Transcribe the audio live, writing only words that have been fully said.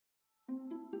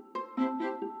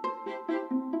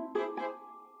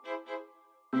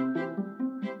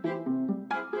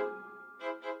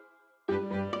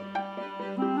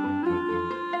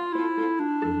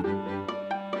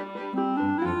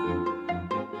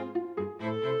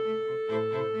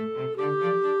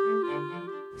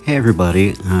Hey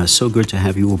everybody, so good to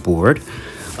have you aboard.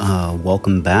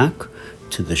 Welcome back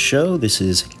to the show. This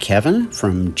is Kevin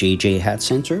from JJ Hat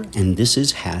Center, and this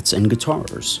is Hats and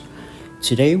Guitars.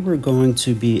 Today we're going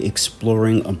to be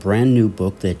exploring a brand new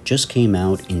book that just came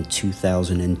out in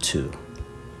 2002.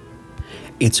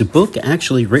 It's a book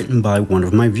actually written by one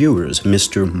of my viewers,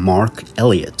 Mr. Mark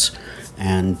Elliott.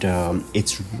 And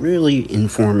it's really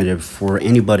informative for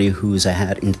anybody who's a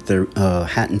hat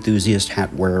enthusiast,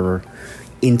 hat wearer,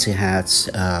 into hats.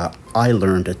 I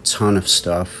learned a ton of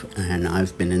stuff, and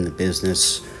I've been in the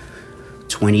business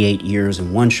 28 years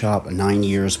in one shop, 9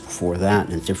 years before that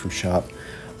in a different shop,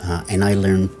 and I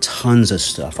learned tons of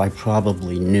stuff. I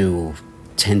probably knew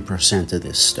 10% of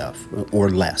this stuff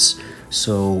or less.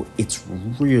 So it's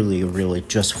really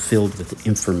just filled with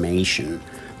information.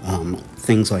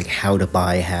 Things like how to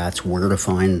buy hats, where to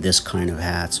find this kind of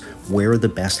hats, where the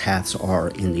best hats are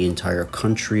in the entire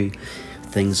country.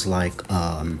 Things like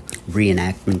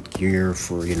reenactment gear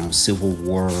for, Civil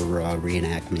War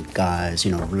reenactment guys,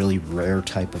 really rare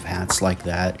type of hats like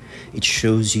that. It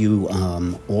shows you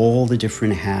all the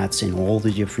different hats in all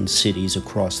the different cities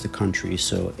across the country.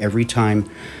 So every time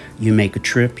you make a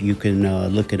trip, you can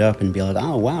look it up and be like,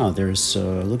 oh, wow, there's,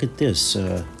 look at this.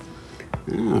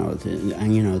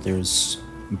 There's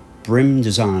Brim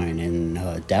Design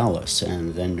in Dallas,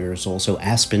 and then there's also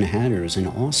Aspen Hatters in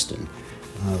Austin.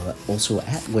 Also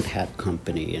Atwood Hat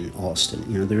Company in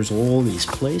Austin. There's all these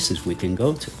places we can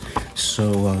go to.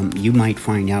 So you might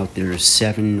find out there's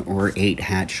 7 or 8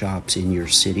 hat shops in your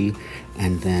city,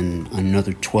 and then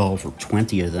another 12 or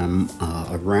 20 of them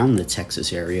around the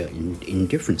Texas area in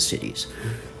different cities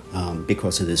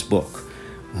because of this book.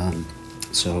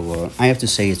 So I have to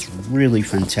say it's really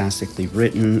fantastically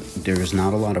written. There's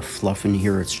not a lot of fluff in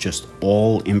here. It's just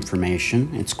all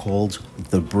information. It's called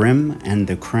The Brim and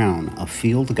the Crown, a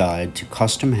field guide to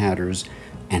custom hatters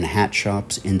and hat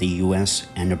shops in the U.S.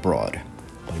 and abroad,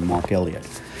 by Mark Elliott.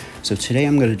 So today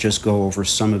I'm going to just go over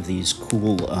some of these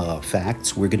cool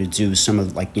facts. We're going to do some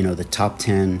of, the top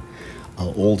 10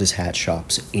 oldest hat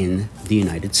shops in the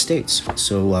United States.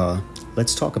 So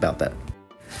let's talk about that.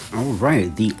 All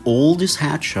right, the oldest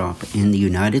hat shop in the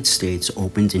United States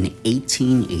opened in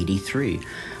 1883.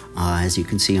 As you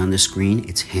can see on the screen,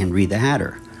 it's Henry the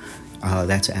Hatter.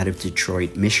 That's out of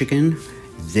Detroit, Michigan.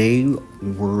 They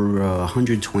were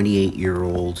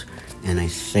 128-year-old, and I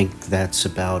think that's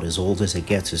about as old as it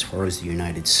gets as far as the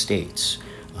United States.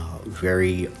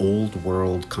 Very old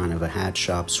world kind of a hat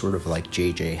shop, sort of like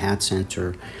JJ Hat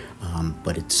Center,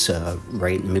 but it's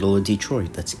right in the middle of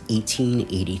Detroit. That's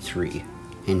 1883.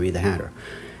 Henry the Hatter.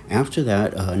 After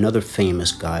that, another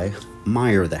famous guy,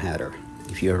 Meyer the Hatter.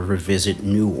 If you ever visit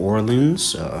New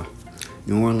Orleans,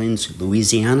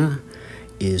 Louisiana,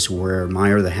 is where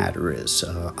Meyer the Hatter is.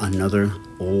 Another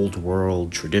old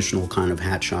world traditional kind of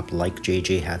hat shop like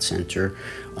JJ Hat Center.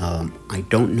 I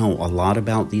don't know a lot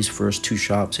about these first 2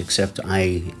 shops, except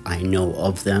I know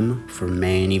of them for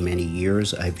many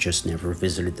years. I've just never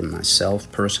visited them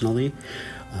myself personally.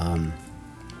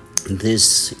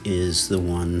 This is the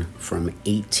one from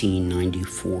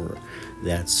 1894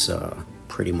 that's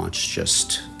pretty much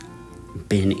just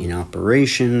been in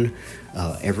operation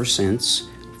ever since.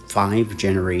 5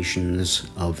 generations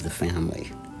of the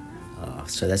family.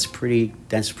 So that's pretty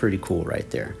cool right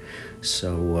there.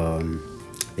 So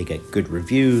they get good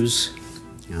reviews.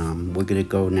 We're going to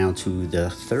go now to the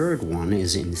third one,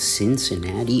 is in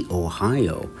Cincinnati,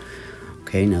 Ohio.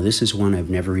 Okay, now this is one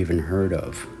I've never even heard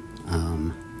of.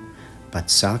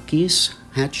 Batsaki's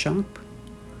Hat Shop.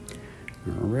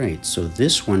 All right, so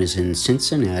this one is in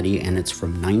Cincinnati, and it's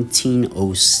from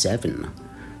 1907.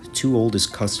 The 2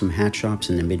 oldest custom hat shops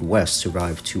in the Midwest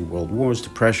survived 2 world wars,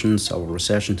 depressions, several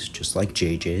recessions, just like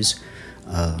JJ's.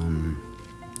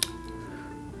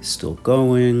 Still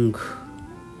going.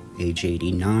 Age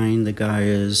 89, the guy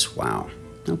is. Wow.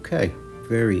 Okay,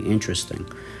 very interesting.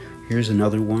 Here's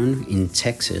another one in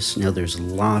Texas. Now, there's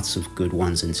lots of good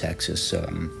ones in Texas.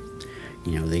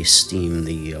 They steam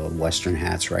the Western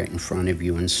hats right in front of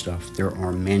you and stuff. There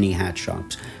are many hat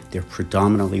shops. They're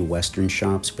predominantly Western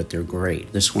shops, but they're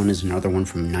great. This one is another one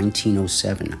from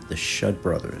 1907, the Shudd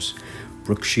Brothers,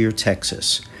 Brookshire,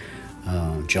 Texas.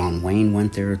 John Wayne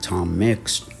went there, Tom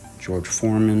Mix, George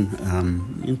Foreman,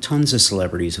 and tons of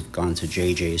celebrities have gone to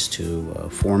JJ's too.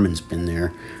 Foreman's been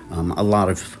there. A lot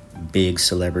of big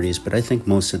celebrities, but I think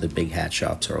most of the big hat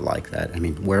shops are like that. I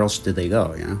mean, where else did they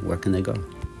go? Where can they go?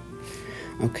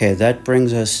 Okay, that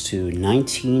brings us to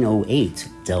 1908,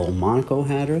 Delmonico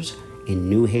Hatters in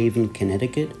New Haven,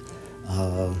 Connecticut.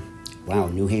 Wow,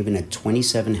 New Haven had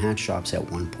 27 hat shops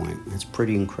at one point. That's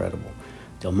pretty incredible.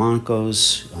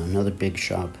 Delmonico's, another big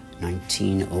shop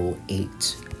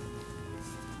 1908.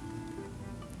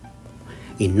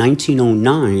 In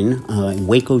 1909, in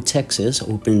Waco, Texas,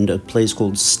 opened a place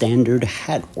called Standard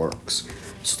Hat Works.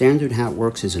 Standard Hat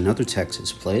Works is another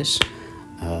Texas place.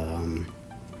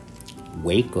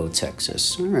 Waco,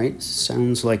 Texas. All right,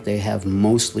 sounds like they have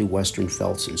mostly Western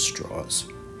felts and straws.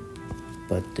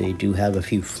 But they do have a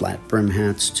few flat brim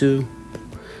hats too.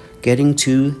 Getting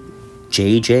to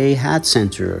JJ Hat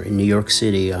Center in New York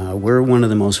City. We're one of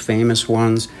the most famous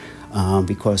ones.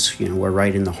 Because we're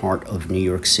right in the heart of New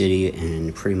York City,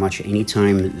 and pretty much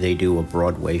anytime they do a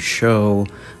Broadway show,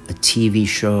 a TV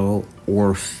show,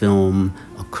 or film,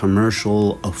 a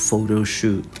commercial, a photo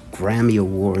shoot, Grammy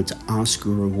Awards,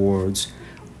 Oscar Awards,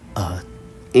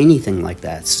 anything like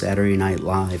that, Saturday Night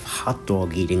Live, hot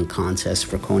dog eating contest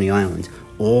for Coney Island,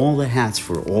 all the hats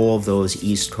for all of those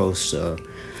East Coast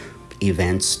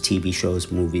events, TV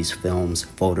shows, movies, films,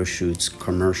 photo shoots,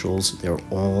 commercials, they're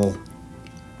all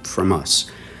from us.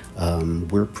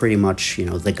 We're pretty much,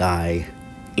 the guy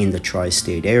in the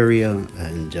tri-state area,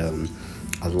 and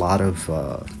a lot of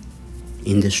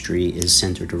industry is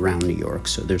centered around New York.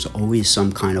 So there's always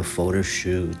some kind of photo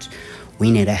shoot. We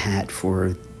need a hat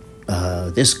for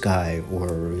this guy, or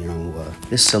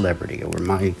this celebrity, or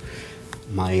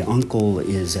my uncle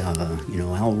is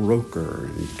Al Roker,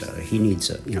 and he needs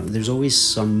there's always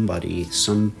somebody,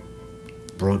 some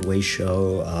Broadway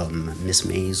show, Miss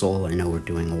Maisel. I know we're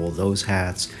doing all those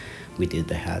hats. We did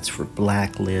the hats for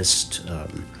Blacklist.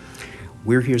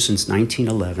 We're here since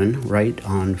 1911, right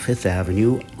on Fifth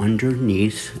Avenue,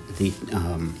 underneath the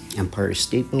Empire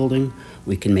State Building.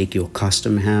 We can make you a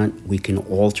custom hat. We can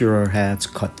alter our hats,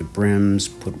 cut the brims,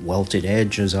 put welted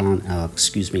edges on,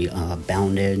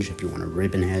 bound edge if you want a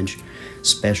ribbon edge,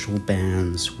 special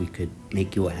bands. We could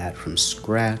make you a hat from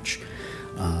scratch.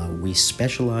 We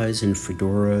specialize in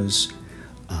fedoras,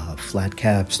 flat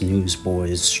caps,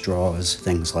 newsboys, straws,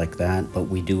 things like that. But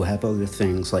we do have other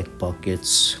things like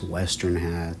buckets, Western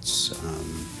hats.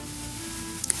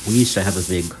 We used to have a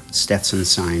big Stetson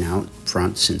sign out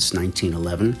front since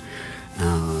 1911.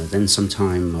 Then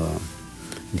sometime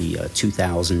the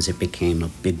 2000s, it became a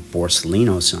big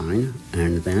Borsellino sign,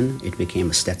 and then it became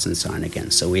a Stetson sign again.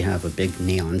 So we have a big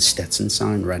neon Stetson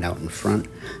sign right out in front.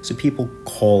 So people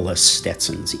call us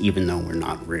Stetsons, even though we're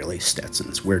not really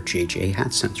Stetsons. We're JJ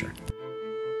Hat Center.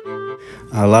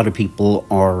 A lot of people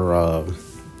are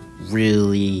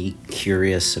really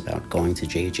curious about going to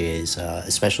JJ's,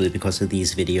 especially because of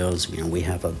these videos. We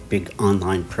have a big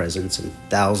online presence and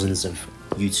thousands of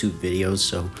YouTube videos.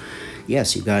 So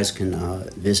yes, you guys can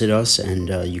visit us, and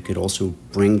you could also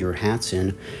bring your hats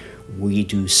in. We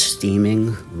do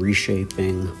steaming,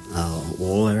 reshaping.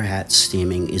 All our hat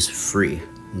steaming is free,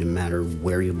 no matter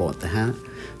where you bought the hat.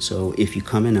 So if you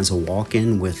come in as a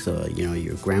walk-in with,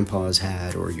 your grandpa's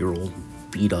hat or your old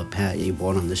beat-up hat you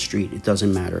bought on the street, it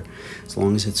doesn't matter. As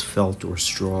long as it's felt or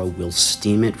straw, we'll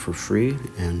steam it for free,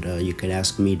 and you could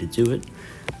ask me to do it.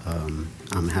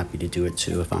 I'm happy to do it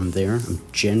too if I'm there. I'm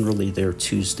generally there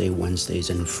Tuesday, Wednesdays,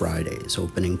 and Fridays,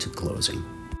 opening to closing.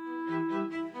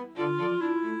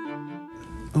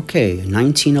 Okay,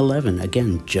 1911,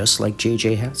 again, just like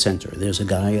JJ Hat Center. There's a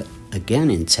guy,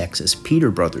 again in Texas,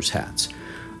 Peter Brothers Hats.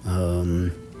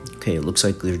 Okay, it looks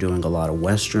like they're doing a lot of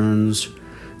Westerns.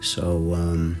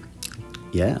 So,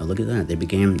 yeah, look at that. It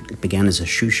began as a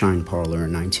shoe shine parlor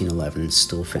in 1911,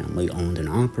 still family owned and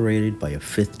operated by a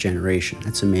fifth generation.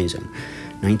 That's amazing.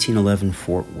 1911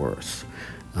 Fort Worth.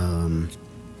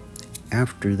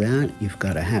 After that, you've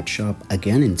got a hat shop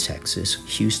again in Texas,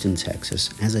 Houston, Texas.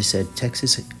 As I said,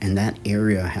 Texas and that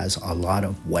area has a lot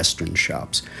of Western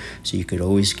shops. So you could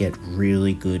always get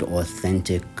really good,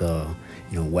 authentic,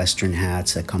 Western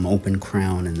hats that come open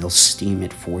crown, and they'll steam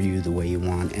it for you the way you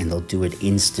want, and they'll do it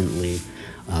instantly.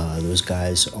 Those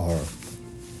guys are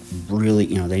really,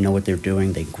 they know what they're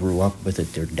doing. They grew up with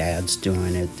it. Their dad's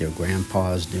doing it, their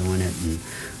grandpa's doing it, and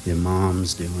their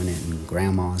mom's doing it, and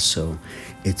grandma's. So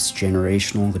it's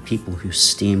generational. The people who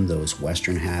steam those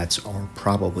Western hats are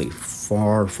probably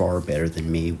far, far better than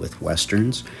me with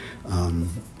Westerns.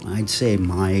 I'd say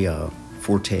my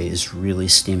forte is really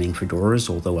steaming fedoras,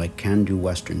 although I can do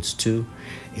Westerns too.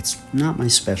 It's not my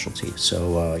specialty.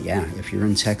 So yeah, if you're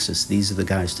in Texas, these are the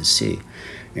guys to see.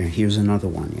 And here's another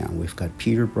one. Yeah, we've got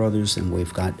Peter Brothers, and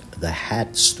we've got the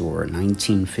Hat Store,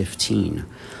 1915.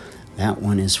 That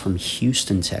one is from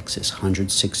Houston, Texas,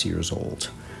 106 years old.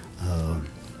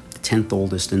 10th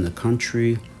oldest in the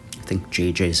country. I think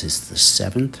JJ's is the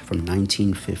 7th, from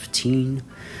 1915.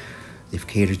 They've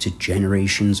catered to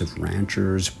generations of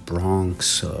ranchers,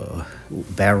 broncs,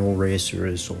 barrel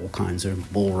racers, all kinds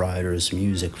of bull riders,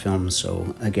 music, films.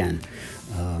 So again,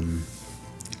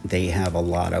 they have a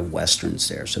lot of Westerns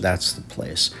there, so that's the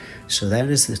place. So that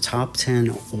is the top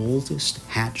 10 oldest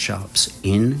hat shops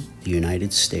in the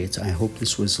United States. I hope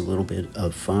this was a little bit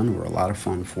of fun, or a lot of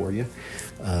fun for you.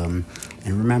 And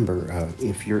remember,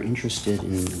 if you're interested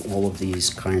in all of these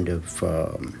kind of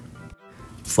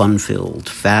fun-filled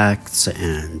facts,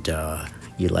 and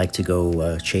you like to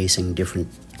go chasing different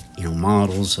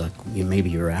models, like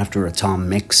maybe you're after a Tom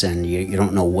Mix and you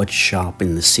don't know which shop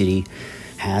in the city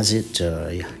has it,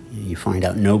 you find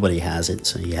out nobody has it,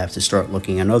 so you have to start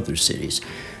looking in other cities.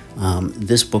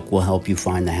 This book will help you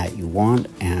find the hat you want,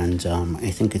 and I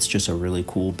think it's just a really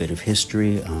cool bit of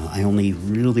history. I only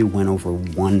really went over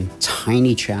one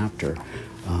tiny chapter.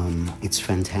 It's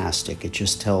fantastic. It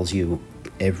just tells you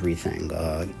everything.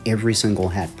 Every single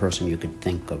hat person you could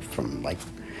think of, from like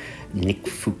Nick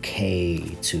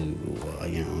Fouquet to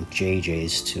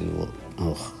JJ's to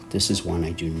this is one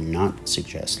I do not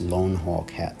suggest, Lone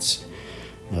Hawk hats.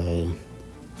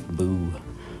 Boo.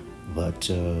 But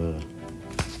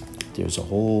there's a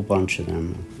whole bunch of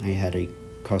them. I had a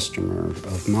customer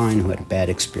of mine who had a bad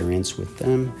experience with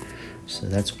them, so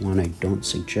that's one I don't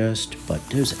suggest. But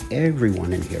there's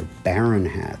everyone in here. Baron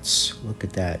hats, look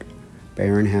at that.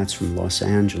 Baron hats from Los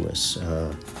Angeles.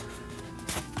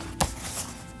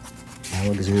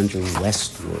 Alexander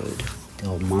Westwood,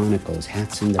 Delmonico's,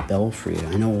 Hats in the Belfry.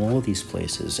 I know all these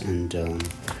places, and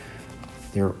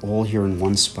they're all here in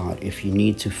one spot. If you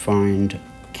need to find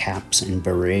caps and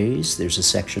berets, there's a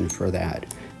section for that.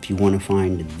 If you want to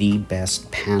find the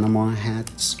best Panama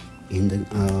hats in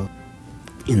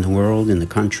the world, in the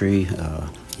country,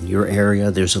 in your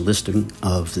area, there's a listing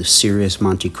of the serious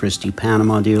Montecristi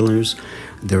Panama dealers.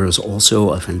 There is also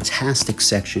a fantastic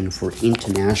section for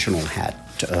international hat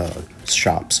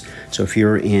shops. So if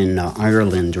you're in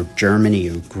Ireland or Germany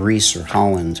or Greece or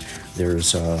Holland,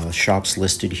 there's shops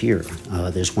listed here.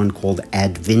 There's one called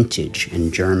Ad Vintage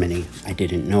in Germany. I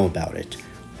didn't know about it.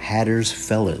 Hatters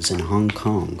Fellas in Hong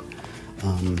Kong.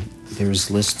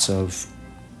 There's lists of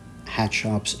hat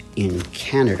shops in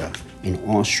Canada, in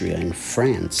Austria, in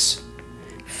France,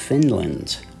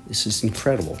 Finland. This is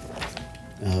incredible.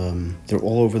 They're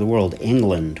all over the world.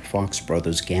 England, Fox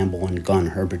Brothers, Gamble and Gunn,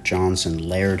 Herbert Johnson,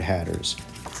 Laird Hatters.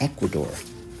 Ecuador,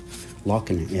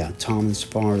 Thomas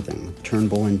Farthing,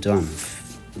 Turnbull and Dunn.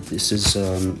 This is,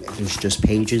 there's just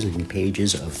pages and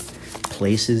pages of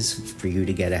places for you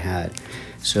to get a hat.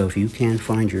 So if you can't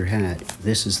find your hat,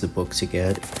 this is the book to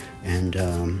get. And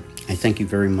I thank you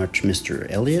very much, Mr.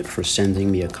 Elliott, for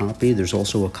sending me a copy. There's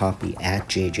also a copy at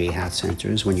JJ Hat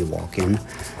Centers when you walk in.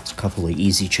 There's a couple of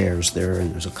easy chairs there,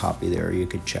 and there's a copy there you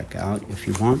could check out if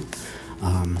you want.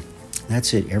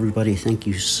 That's it, everybody. Thank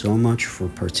you so much for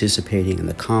participating in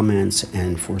the comments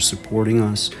and for supporting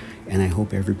us. And I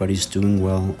hope everybody's doing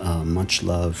well. Much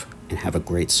love, and have a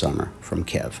great summer. From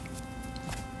Kev.